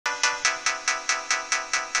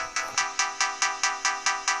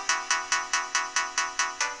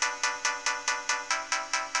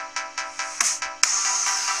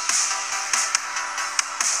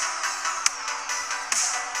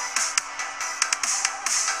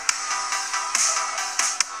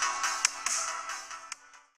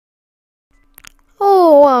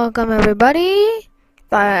Welcome everybody.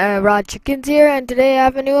 Raw Chickens here, and today I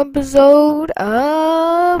have a new episode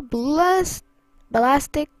of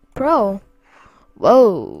Ballistic Pro.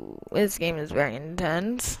 Whoa, this game is very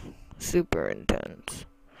intense. Super intense.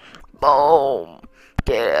 Boom!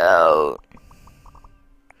 Get out.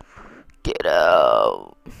 Get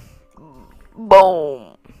out.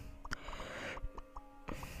 Boom!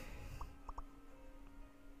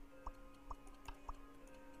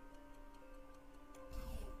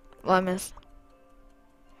 Well, I missed.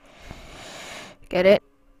 Get it?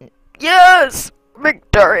 Yes!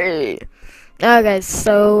 Victory! Now guys,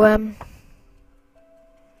 so,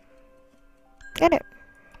 get it?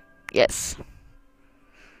 Yes.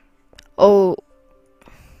 Oh.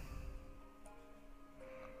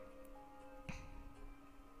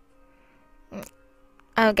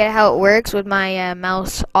 I don't get how it works with my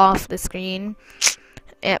mouse off the screen.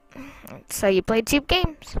 Yep. So you play cheap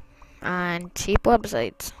games on cheap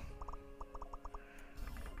websites.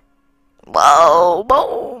 Whoa,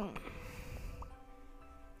 boom!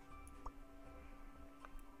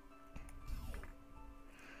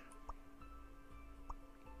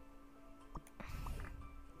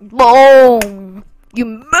 Boom! You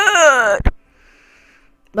mad?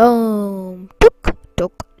 Boom! Tick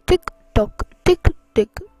tock, tick tock, tick tick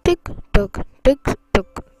tick tock, tick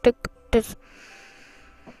tock, tick tick.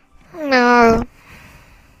 No.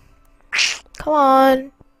 Come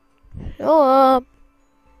on. Show up.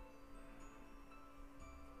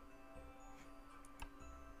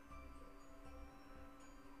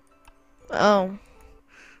 Oh.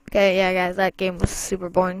 Okay, yeah guys, that game was super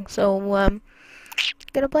boring. So,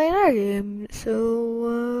 gonna play another game. So,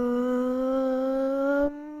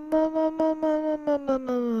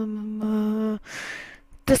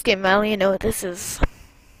 this game, I don't even know what this is.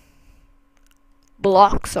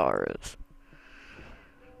 XxxRAWCHICKENSxxX.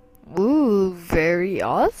 Ooh, very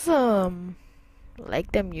awesome.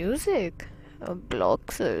 Like the music of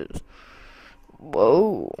XxxRAWCHICKENSxxX.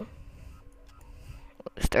 Whoa.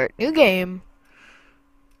 Start new game.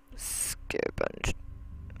 Scare bunch.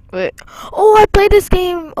 Wait. Oh, I played this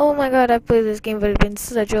game. Oh my god, I played this game, but it's been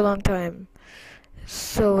such a long time.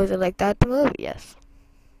 So, is it like that, the movie? Yes.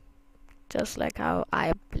 Just like how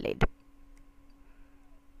I played.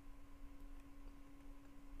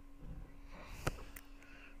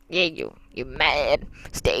 Yeah, you mad.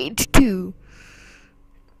 Stage 2.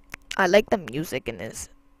 I like the music in this.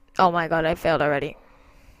 Oh my god, I failed already.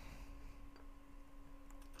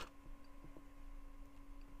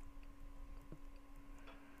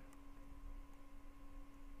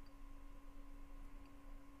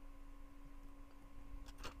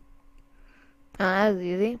 Oh, that was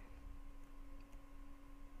easy.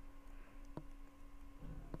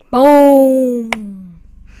 Boom!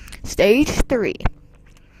 Stage 3.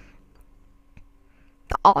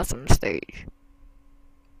 The awesome stage.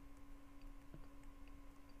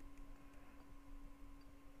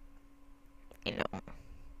 You know.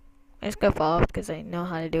 I just got fall off because I know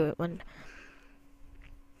how to do it when...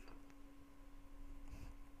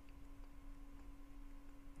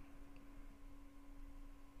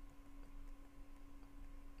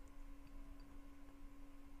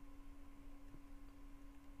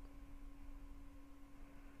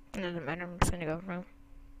 It doesn't matter, I'm just gonna go through.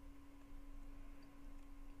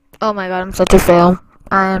 Oh my god, I'm such a fail.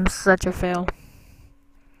 I am such a fail.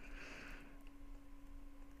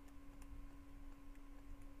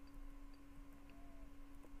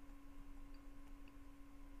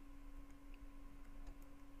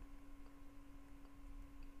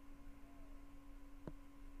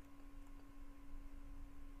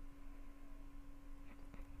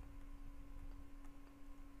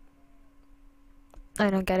 I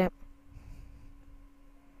don't get it.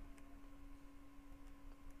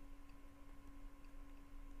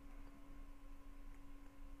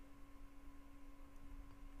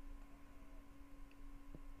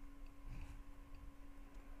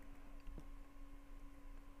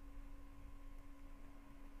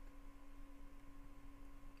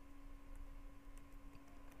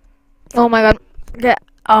 Oh my god. Yeah.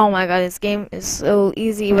 Oh my god, this game is so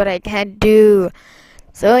easy, but I can't do.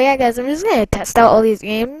 So yeah guys, I'm just gonna test out all these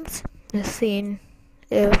games. Just seeing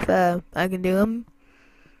if I can do them.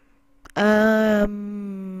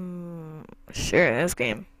 Sure, this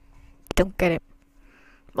game. Don't get it.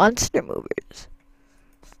 Monster Movers.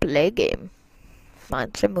 Play game.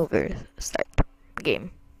 Monster Movers. Start.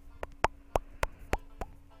 Game.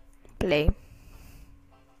 Play.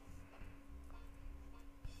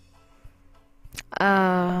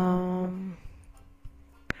 Oh.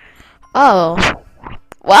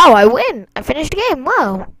 Wow, I win. I finished the game.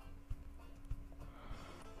 Wow.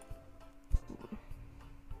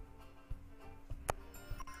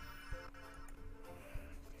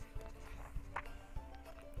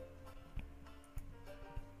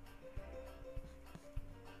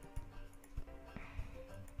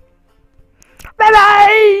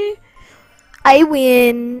 I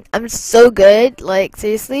win. I'm so good. Like,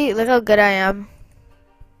 seriously, look how good I am.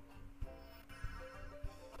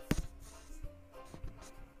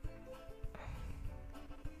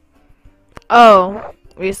 Oh,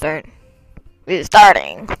 restart.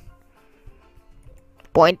 Restarting.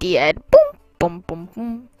 Pointy head. Boom, boom, boom,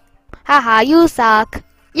 boom. Haha, you suck.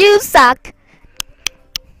 You suck.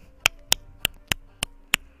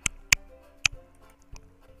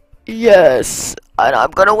 Yes, and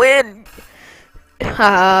I'm gonna win.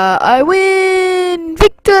 Haha, I win.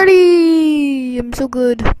 Victory. I'm so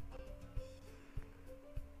good.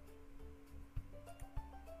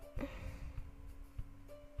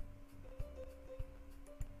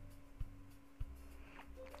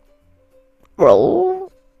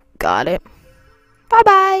 Roll. Got it. Bye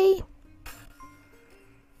bye.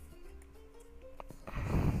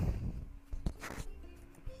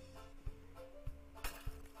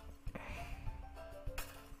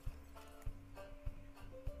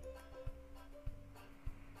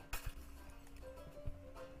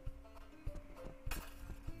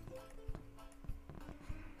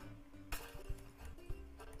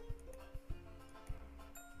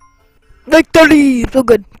 Victory! So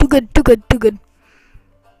good. Too good. Too good. Too good.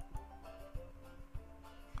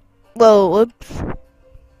 Whoa, whoops.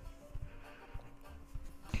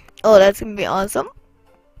 Oh, that's gonna be awesome.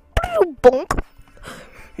 Bonk.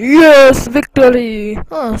 Yes, victory!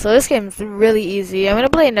 Oh, so this game's really easy. I'm gonna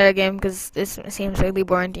play another game because this seems really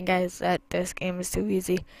boring to you guys that this game is too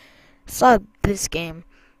easy. Saw this game.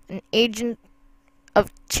 An agent of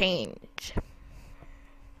change.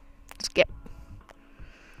 Skip.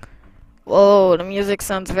 Whoa, the music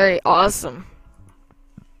sounds very awesome.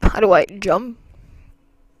 How do I jump?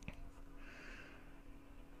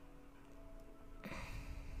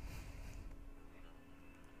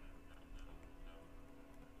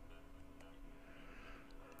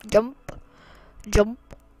 Jump. Jump.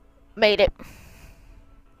 Made it.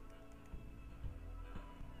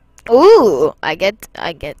 Ooh, I get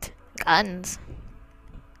guns.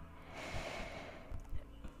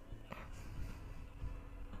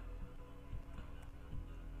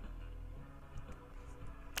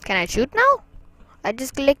 Can I shoot now? I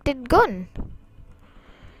just collected gun.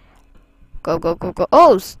 Go, go, go, go.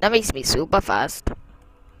 Oh, that makes me super fast.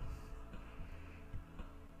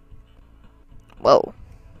 Whoa.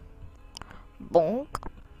 Bonk.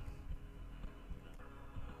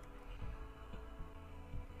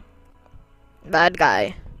 Bad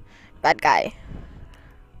guy. Bad guy.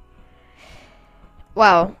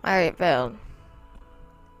 Wow, I failed.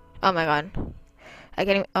 Oh my god. I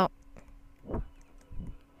can't even. Oh.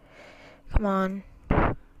 Come on.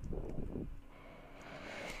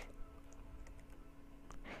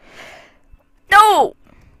 No!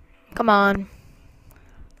 Come on.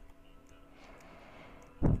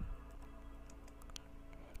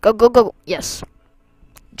 Go, go, go. Yes.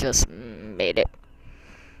 Just made it.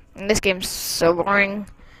 And this game's so boring.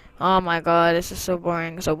 Oh my god, this is so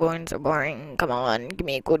boring, so boring, so boring. Come on, give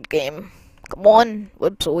me a good game. Come on.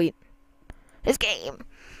 Whoops, sweet. This game.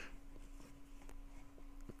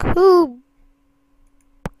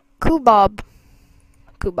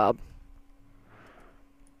 Bob.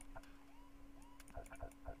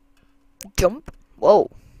 Jump. Whoa,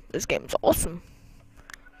 this game's awesome.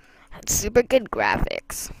 Has super good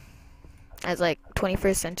graphics. Has like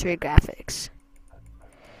 21st century graphics.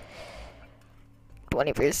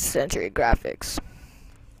 21st century graphics.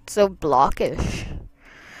 So blockish.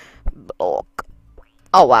 Block.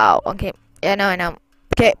 Oh wow. Okay. Yeah, I know.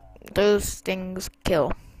 Okay, those things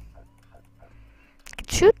kill. I can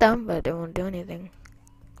shoot them, but they won't do anything.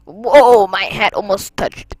 Whoa, my hat almost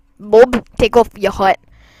touched. Bob, take off your hat.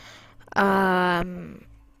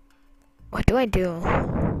 What do I do?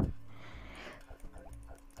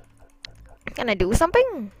 Can I do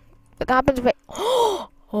something? What happens if I...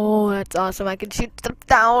 Oh, that's awesome. I can shoot them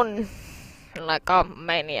down like a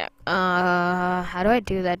maniac. How do I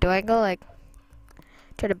do that? Do I go like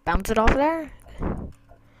try to bounce it off there?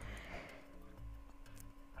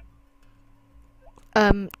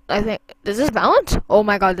 I think, does this bounce? Oh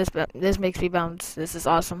my god, this makes me bounce. This is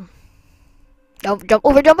awesome. Jump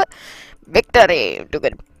it. Victory. Do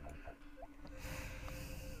good.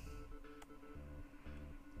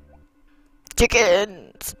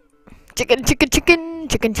 Chickens. Chicken.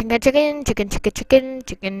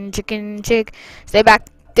 Stay back,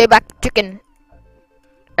 chicken.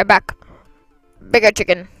 Right back. Bigger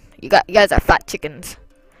chicken. You guys are fat chickens.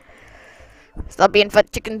 Stop being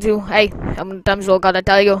fat chicken too. Hey, how many times do I gotta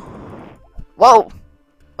tell you? Whoa.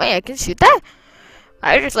 Wait, I can shoot that?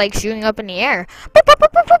 I just like shooting up in the air. Boop, boop,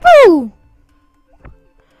 boop, boop, boop, boop.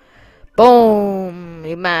 Boom.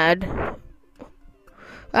 You mad?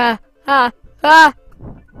 Ah, ah, ah,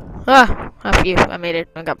 ah. After you, I made it.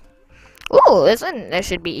 Okay. Ooh, this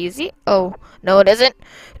should be easy. Oh, no it isn't.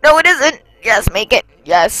 No it isn't. Yes, make it.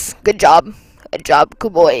 Yes, good job. Good job,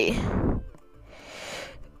 good boy.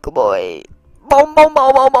 Good boy. Boom, boom,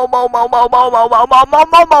 boom, boom, boom, boom, boom, boom, boom, boom, boom, boom, boom,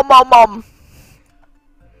 boom, boom, boom, boom.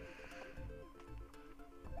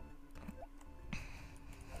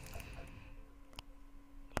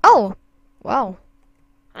 Oh, wow.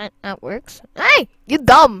 That works. Hey, you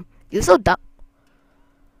dumb. You're so dumb.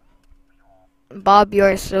 Bob,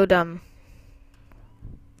 you're so dumb.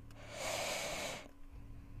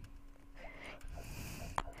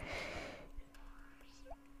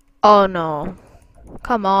 Oh no.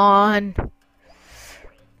 Come on.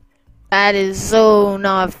 That is so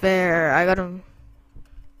not fair. I got him.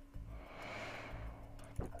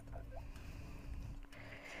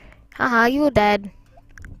 Haha, you dead.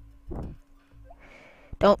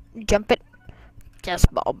 Don't jump it. Yes,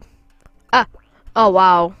 Bob. Ah. Oh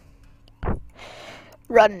wow.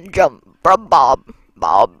 Run, jump, Bob, Bob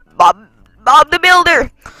the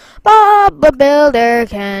Builder. Bob the Builder,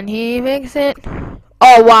 can he fix it?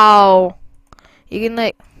 Oh wow. You can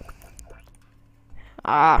like.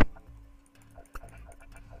 Ah.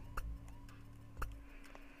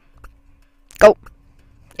 Go.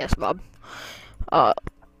 Yes, Bob.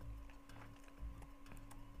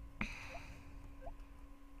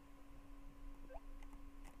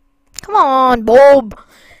 Come on, Bob.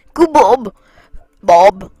 Good Bob.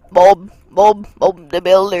 Bob the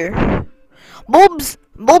Builder. Bobs,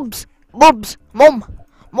 Mom,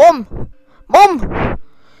 Mom.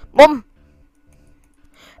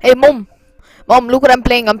 Hey, Mom, look what I'm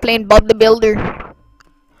playing. I'm playing Bob the Builder.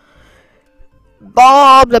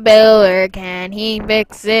 Bob the Builder, can he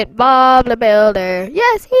fix it? Bob the Builder,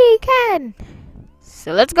 yes he can.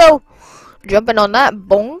 So let's go. Jumping on that,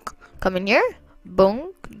 bonk. Come in here,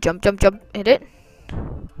 bonk. Jump, hit it.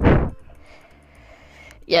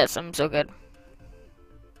 Yes, I'm so good.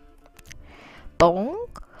 Bonk.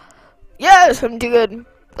 Yes, I'm too good.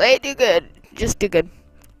 Way too good. Just too good.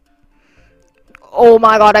 Oh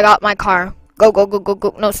my god, I got my car. Go.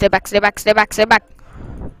 No, stay back. Stay back, go.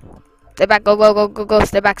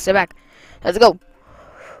 Stay back. Let's go.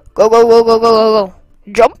 Go.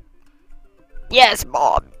 Jump. Yes,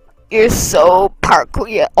 Bob. You're so parkour.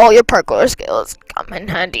 Yeah, all your parkour skills come in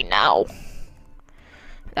handy now.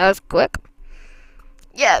 That was quick.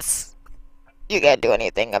 Yes. You can't do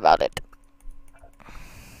anything about it.